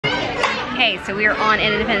Okay, so we are on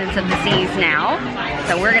Independence of the Seas now.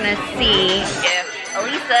 So we're gonna see if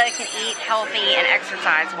Elisa can eat healthy and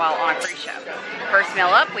exercise while on a cruise ship. First meal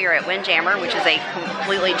up, we are at Windjammer, which is a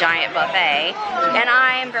completely giant buffet. And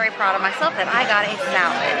I am very proud of myself that I got a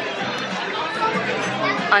salad.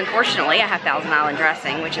 Unfortunately, I have Thousand Island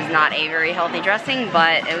dressing, which is not a very healthy dressing,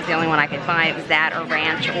 but it was the only one I could find. It was that or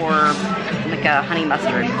ranch or like a honey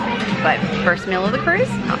mustard. But first meal of the cruise,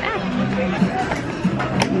 not bad.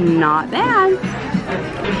 Not bad.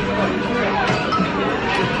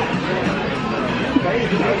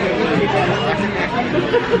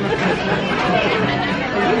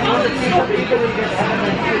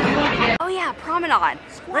 Oh yeah, promenade.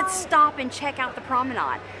 Let's stop and check out the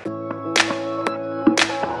promenade.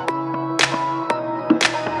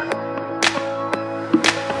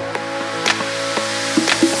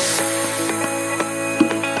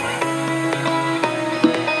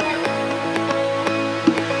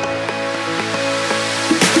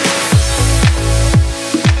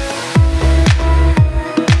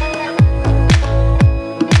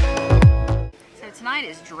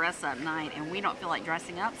 Is dress up night and we don't feel like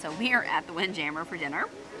dressing up, so we are at the Windjammer for dinner.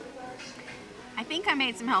 I think I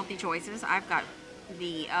made some healthy choices. I've got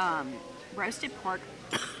the roasted pork.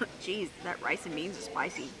 Jeez, that rice and beans is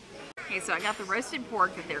spicy. Okay, so I got the roasted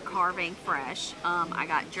pork that they're carving fresh. I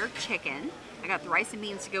got jerk chicken. I got the rice and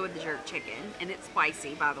beans to go with the jerk chicken, and it's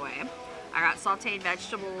spicy, by the way. I got sauteed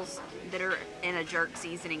vegetables that are in a jerk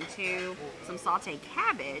seasoning too, some sauteed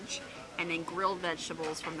cabbage, and then grilled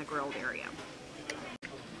vegetables from the grilled area.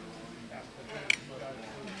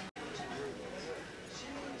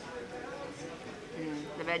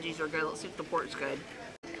 The veggies are good. Let's see if the pork's good.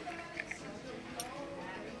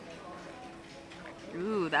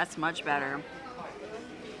 Ooh, that's much better.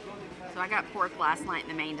 So I got pork last night in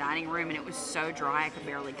the main dining room and it was so dry I could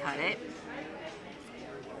barely cut it.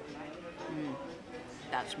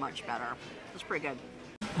 That's much better. That's pretty good.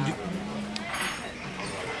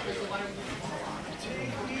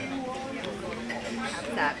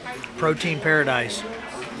 How's that? Protein paradise.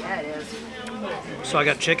 Yeah, it is. So I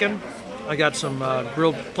got chicken. I got some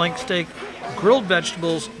grilled flank steak, grilled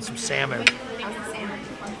vegetables, and some salmon. How's the salmon?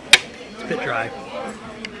 It's a bit dry.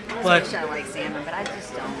 I But wish I like salmon, but I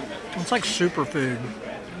just don't. it's like superfood.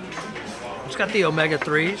 It's got the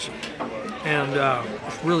omega-3s, and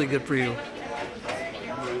it's really good for you.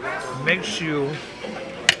 It makes you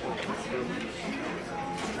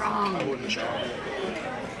strong.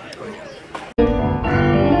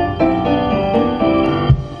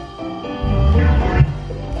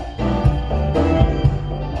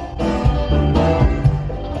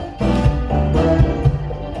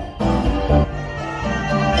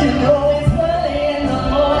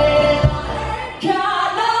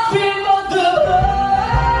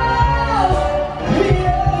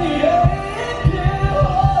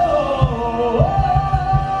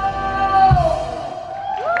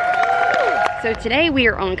 So today we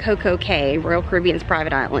are on Coco Cay, Royal Caribbean's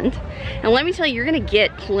private island. And let me tell you, you're gonna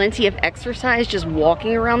get plenty of exercise just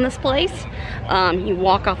walking around this place. You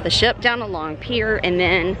walk off the ship down a long pier and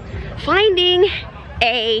then finding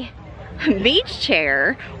a beach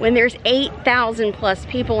chair when there's 8,000 plus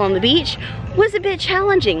people on the beach was a bit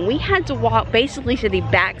challenging. We had to walk basically to the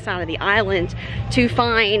back side of the island to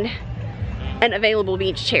find an available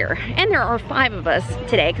beach chair. And there are 5 of us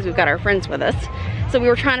today because we've got our friends with us. So we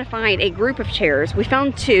were trying to find a group of chairs. We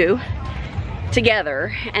found 2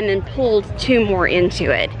 together and then pulled 2 more into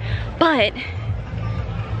it. But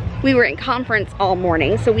we were in conference all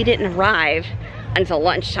morning, so we didn't arrive until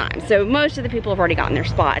lunchtime. So most of the people have already gotten their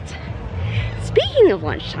spots. Speaking of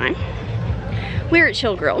lunchtime, we're at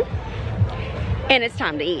Chill Grill and it's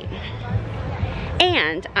time to eat.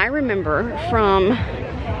 And I remember from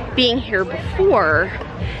being here before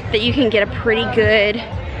that you can get a pretty good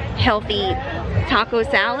healthy taco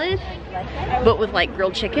salad, but with like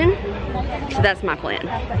grilled chicken. So that's my plan.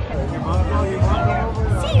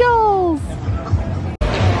 Seagulls!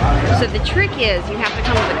 So the trick is you have to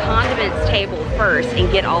come to the condiments table first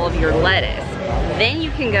and get all of your lettuce. Then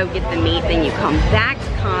you can go get the meat, then you come back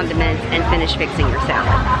to condiments and finish fixing your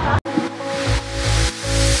salad.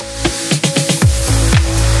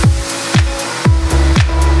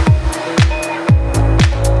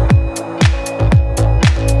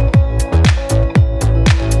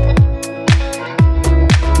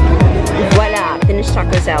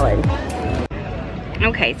 Taco salad.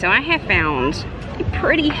 Okay, so I have found a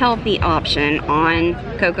pretty healthy option on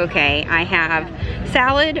Coco Cay. I have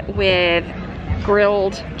salad with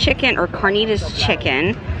grilled chicken or carnitas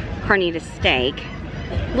chicken, carnitas steak,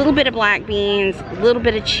 a little bit of black beans, a little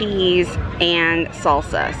bit of cheese, and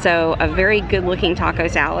salsa. So a very good looking taco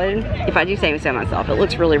salad. If I do say so myself, it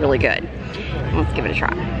looks really, really good. Let's give it a try.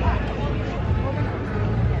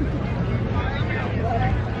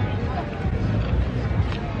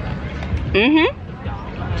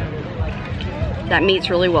 That meat's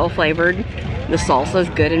really well flavored. The salsa is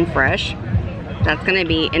good and fresh. That's gonna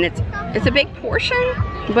be, and it's a big portion,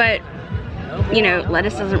 but you know,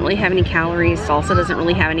 lettuce doesn't really have any calories. Salsa doesn't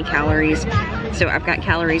really have any calories. So I've got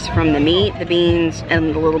calories from the meat, the beans,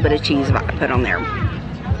 and the little bit of cheese I put on there.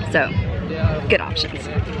 So, good options.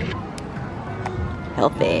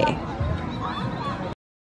 Healthy.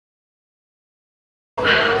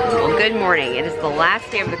 Well, good morning. It is the last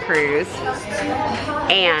day of the cruise,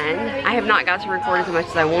 and I have not got to record as much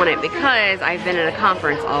as I wanted because I've been at a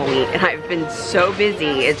conference all week, and I've been so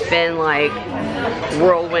busy. It's been like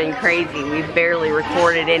whirlwind crazy. We've barely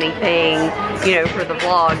recorded anything, you know, for the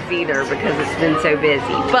vlogs either because it's been so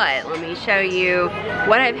busy. But let me show you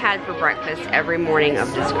what I've had for breakfast every morning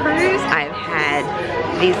of this cruise. I've had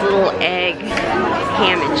these little egg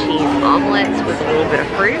ham and cheese omelets with a little bit of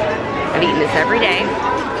fruit. I've eaten this every day.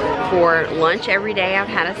 For lunch every day I've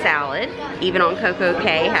had a salad. Even on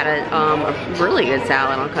CocoCay, had a really good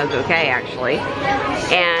salad on CocoCay actually.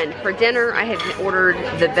 And for dinner I had ordered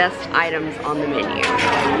the best items on the menu.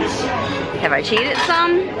 Have I cheated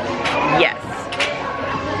some? Yes.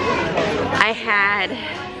 I had,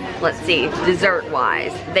 let's see, dessert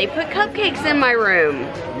wise, they put cupcakes in my room.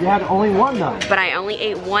 You had only one though. But I only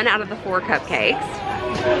ate 1 out of the 4 cupcakes.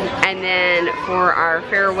 And then for our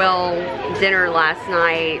farewell dinner last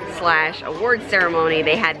night / award ceremony,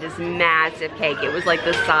 they had this massive cake. It was like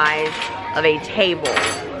the size of a table,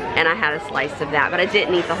 and I had a slice of that, but I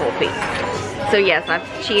didn't eat the whole piece. So yes, I've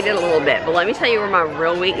cheated a little bit, but let me tell you where my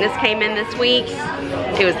real weakness came in this week.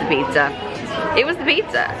 It was the pizza. It was the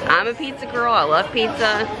pizza. I'm a pizza girl, I love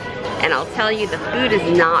pizza, and I'll tell you the food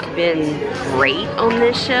has not been great on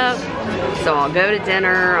this ship. So I'll go to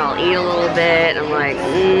dinner, I'll eat a little bit, I'm like,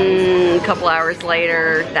 a couple hours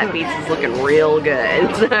later, that pizza's looking real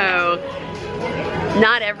good. So,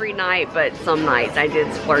 not every night, but some nights I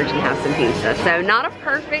did splurge and have some pizza. So not a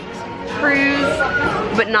perfect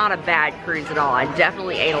cruise, but not a bad cruise at all. I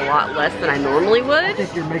definitely ate a lot less than I normally would. I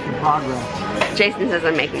think you're making progress. Jason says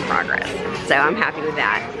I'm making progress, so I'm happy with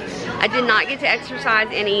that. I did not get to exercise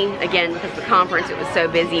any, again, because the conference, it was so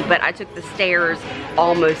busy, but I took the stairs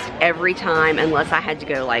almost every time unless I had to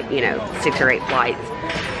go like, you know, 6 or 8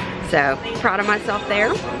 flights. So, proud of myself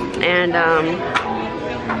there. And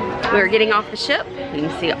we're getting off the ship. You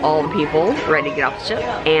can see all the people ready to get off the ship.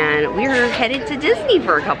 And we're headed to Disney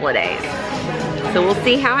for a couple of days. So we'll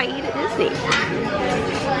see how I eat at Disney.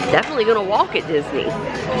 Definitely gonna walk at Disney.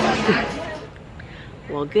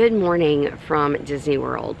 Well, good morning from Disney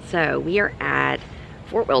World. So we are at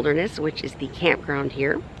Fort Wilderness, which is the campground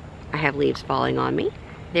here. I have leaves falling on me.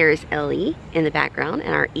 There's Ellie in the background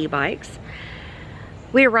and our e-bikes.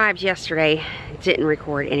 We arrived yesterday, didn't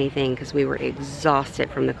record anything because we were exhausted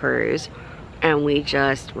from the cruise. And we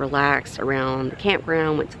just relaxed around the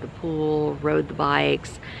campground, went to the pool, rode the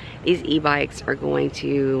bikes. These e-bikes are going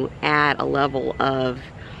to add a level of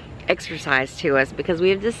exercise to us because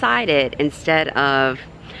we have decided instead of,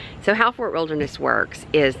 so how Fort Wilderness works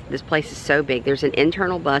is this place is so big, there's an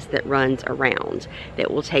internal bus that runs around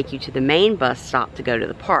that will take you to the main bus stop to go to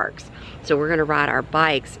the parks. So we're gonna ride our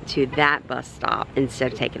bikes to that bus stop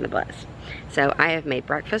instead of taking the bus. So I have made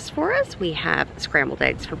breakfast for us. We have scrambled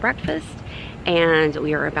eggs for breakfast, and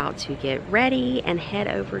we are about to get ready and head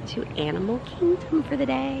over to Animal Kingdom for the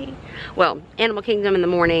day. Well, Animal Kingdom in the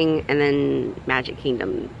morning and then Magic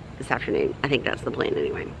Kingdom this afternoon. I think that's the plan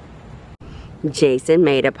anyway. Jason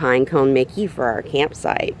made a pine cone Mickey for our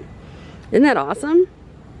campsite. Isn't that awesome?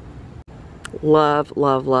 Love,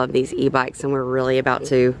 love, love these e-bikes, and we're really about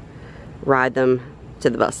to ride them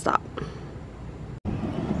to the bus stop.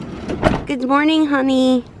 Good morning,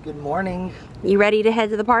 honey. Good morning. You ready to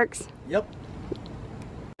head to the parks? Yep.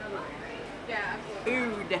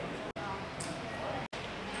 Food.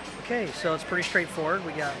 Okay, so it's pretty straightforward.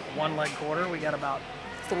 We got 1 leg quarter. We got about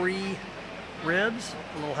 3 ribs,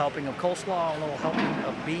 a little helping of coleslaw, a little helping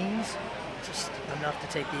of beans. Just enough to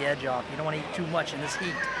take the edge off. You don't want to eat too much in this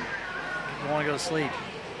heat. You want to go to sleep.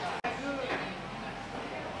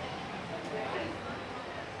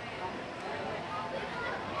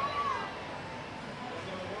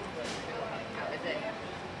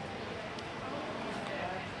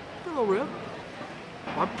 A little rib.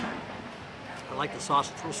 I like the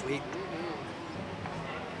sauce, it's real sweet.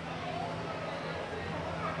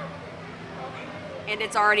 and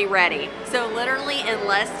it's already ready. So literally in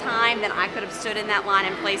less time than I could have stood in that line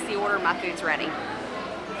and placed the order, my food's ready.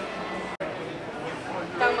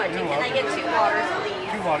 So much. And can I get 2 waters,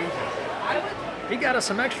 please? 2 waters. He got us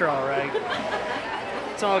some extra, all right.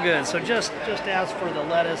 It's all good. So just ask for the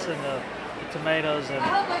lettuce and the tomatoes,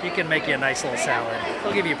 and he can make you a nice little salad.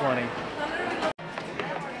 He'll give you plenty.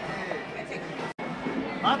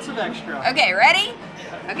 Lots of extra. Okay, ready?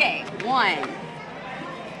 Okay, 1,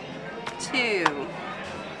 2,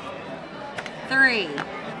 3.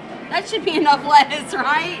 That should be enough lettuce,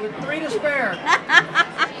 right? With 3 to spare.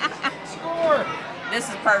 Score. This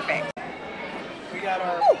is perfect. We got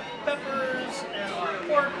our peppers and our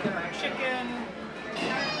pork and our chicken.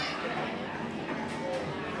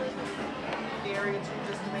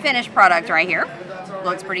 Finished product right here.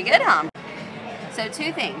 Looks pretty good, huh? So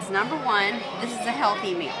 2 things. Number 1, this is a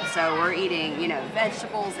healthy meal. So we're eating, you know,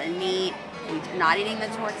 vegetables and meat. We're not eating the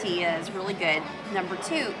tortillas. Really good. Number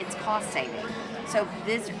 2, it's cost saving. So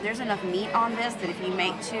there's enough meat on this that if you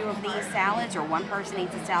make 2 of these salads, or 1 person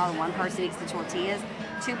eats a salad, 1 person eats the tortillas,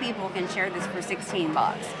 2 people can share this for 16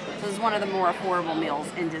 bucks. So this is one of the more affordable meals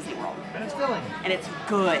in Disney World. And it's filling. And it's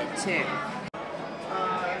good too.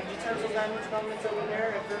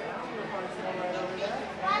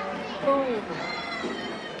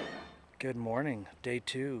 Good morning. Day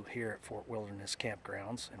 2 here at Fort Wilderness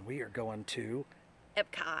Campgrounds, and we are going to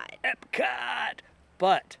Epcot.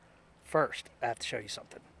 But first, I have to show you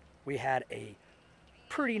something. We had a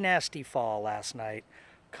pretty nasty fall last night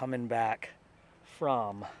coming back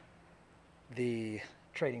from the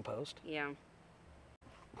trading post. Yeah.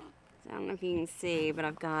 So I don't know if you can see, but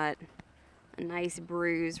I've got a nice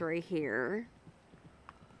bruise right here.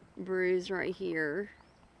 Bruise right here.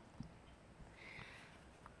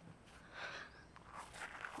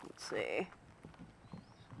 Let's see.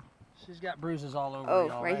 She's got bruises all over.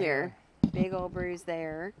 Oh, right here. Big old bruise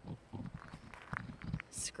there.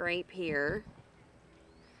 Scrape here.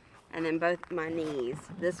 And then both my knees.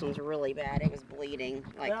 This one's really bad. It was bleeding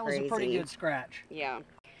like crazy. That was a pretty good scratch. Yeah.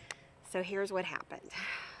 So here's what happened.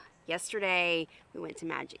 Yesterday, we went to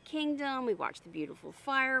Magic Kingdom. We watched the beautiful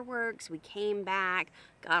fireworks. We came back,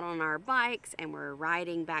 got on our bikes, and we're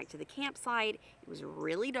riding back to the campsite. It was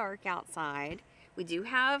really dark outside. We do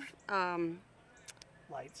have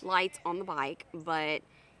lights on the bike, but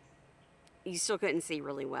you still couldn't see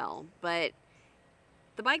really well. But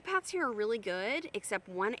the bike paths here are really good, except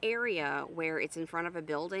one area where it's in front of a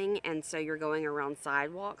building, and so you're going around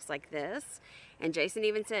sidewalks like this. And Jason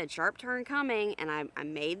even said, sharp turn coming, and I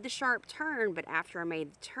made the sharp turn, but after I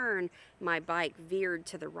made the turn, my bike veered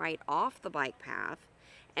to the right off the bike path.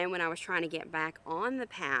 And when I was trying to get back on the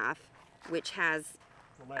path, which has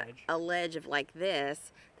a ledge of like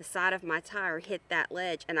this, the side of my tire hit that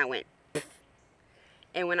ledge, and I went, pff.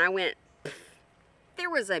 And when I went, pff, there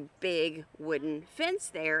was a big wooden fence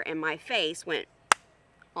there, and my face went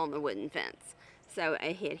on the wooden fence. So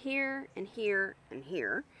I hit here, and here, and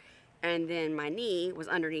here. And then my knee was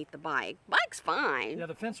underneath the bike. Bike's fine. Yeah,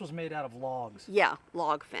 the fence was made out of logs. Yeah,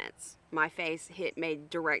 log fence. My face made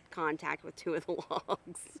direct contact with 2 of the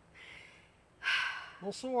logs. A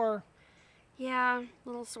little sore. Yeah, a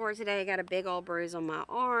little sore today. I got a big old bruise on my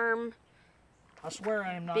arm. I swear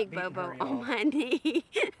I am not big beating bobo very on well. my knee.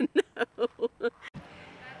 No.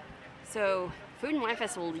 So, Food and Wine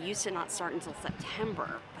Festival used to not start until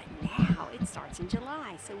September, but now it starts in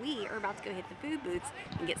July. So we are about to go hit the food booths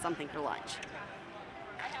and get something for lunch.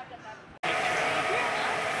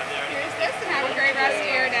 Here's this, and have a great rest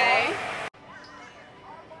of your day.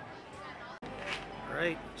 All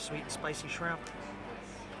right, sweet and spicy shrimp.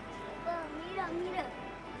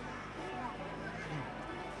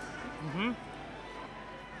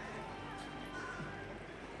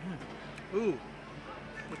 Ooh,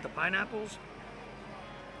 with the pineapples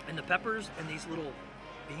and the peppers and these little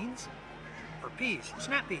beans or peas,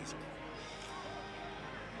 snap peas.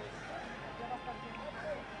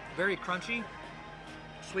 Very crunchy,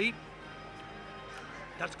 sweet.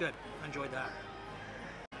 That's good. I enjoyed that.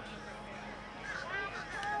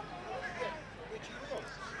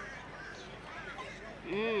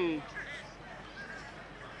 Mmm.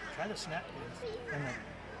 Try the snap peas and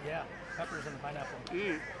the peppers and the pineapple.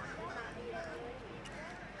 Mmm.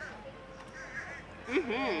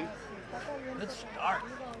 Mm-hmm. Good start.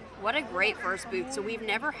 What a great first booth. So we've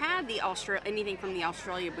never had the anything from the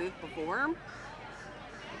Australia booth before.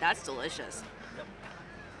 That's delicious.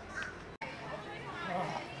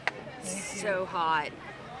 So hot.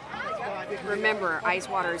 Remember, ice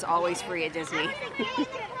water is always free at Disney.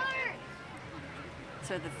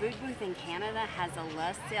 So the food booth in Canada has a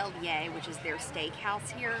Le Cellier, which is their steakhouse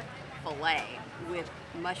here, filet with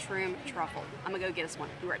mushroom truffle. I'm gonna go get us one.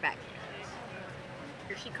 Be right back.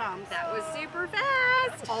 Here she comes. That was super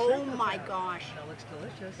fast. Oh my gosh. That looks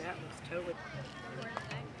delicious. That looks totally.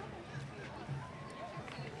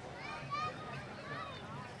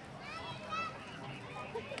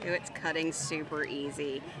 Ooh, it's cutting super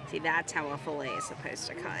easy. See, that's how a fillet is supposed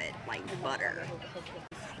to cut, like butter.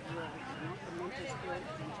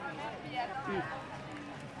 Mm.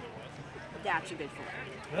 That's a good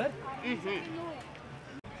fillet. Good? Mm-hmm.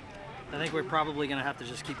 I think we're probably going to have to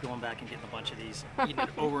just keep going back and getting a bunch of these. Eating it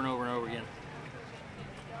over and over and over again.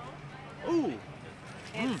 Ooh!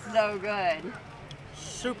 It's so good.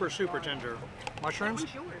 Super, super tender. Mushrooms?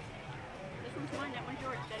 That one's yours. This one's mine, that one's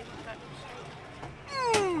yours. Daddy wants that.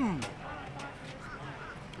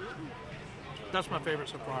 That's my favorite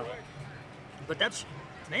so far. But that's,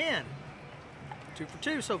 man, 2 for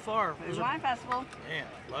 2 so far. Food Wine Festival. Man,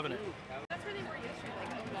 loving it. That's where they were yesterday, like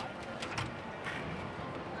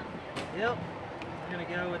Yep. We're going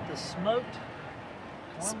to go with the smoked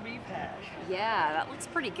corned beef hash. Yeah, that looks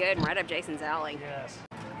pretty good and right up Jason's alley. Yes.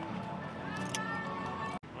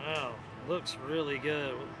 Wow, looks really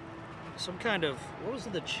good. Some kind of, what was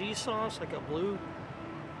it, the cheese sauce? Like a blue?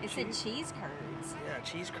 It's a cheese curds. Yeah,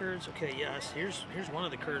 cheese curds. Okay, yes. Here's one of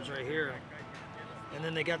the curds right here. And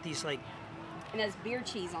then they got these like, And there's beer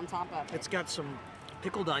cheese on top of it. it's got some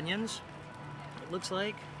pickled onions, it looks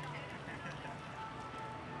like.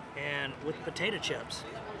 And with potato chips.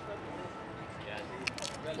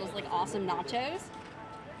 Those like awesome nachos.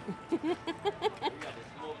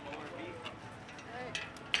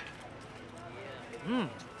 Mmm.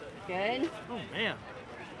 Good. Oh man.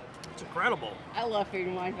 It's incredible. I love Food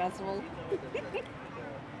and Wine Festival.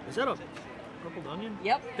 Is that a pickled onion?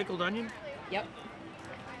 Yep. Pickled onion? Yep.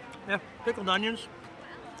 Yeah, pickled onions.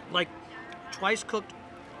 Like twice cooked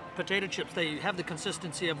potato chips. They have the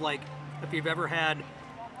consistency of like if you've ever had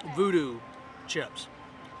voodoo chips.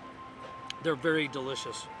 They're very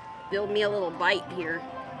delicious. Build me a little bite here.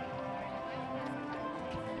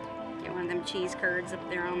 Get one of them cheese curds up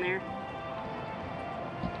there on there.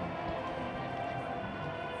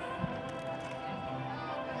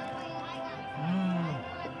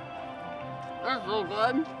 That's so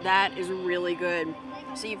good. That is really good.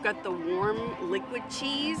 So you've got the warm liquid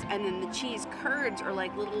cheese, and then the cheese curds are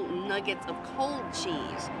like little nuggets of cold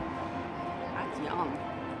cheese. That's yum.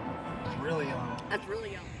 It's really yum. That's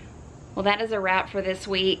really yum. Well, that is a wrap for this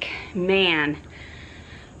week. Man,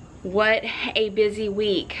 what a busy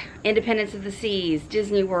week. Independence of the Seas,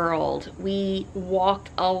 Disney World. We walked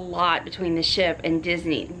a lot between the ship and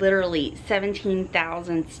Disney. Literally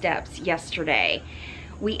 17,000 steps yesterday.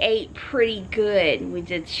 We ate pretty good. We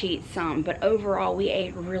did cheat some, but overall we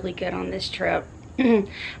ate really good on this trip.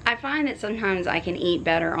 I find that sometimes I can eat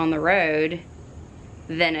better on the road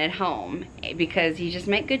than at home because you just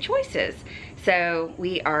make good choices. So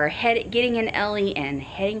we are getting in Ellie and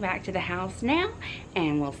heading back to the house now,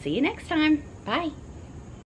 and we'll see you next time. Bye.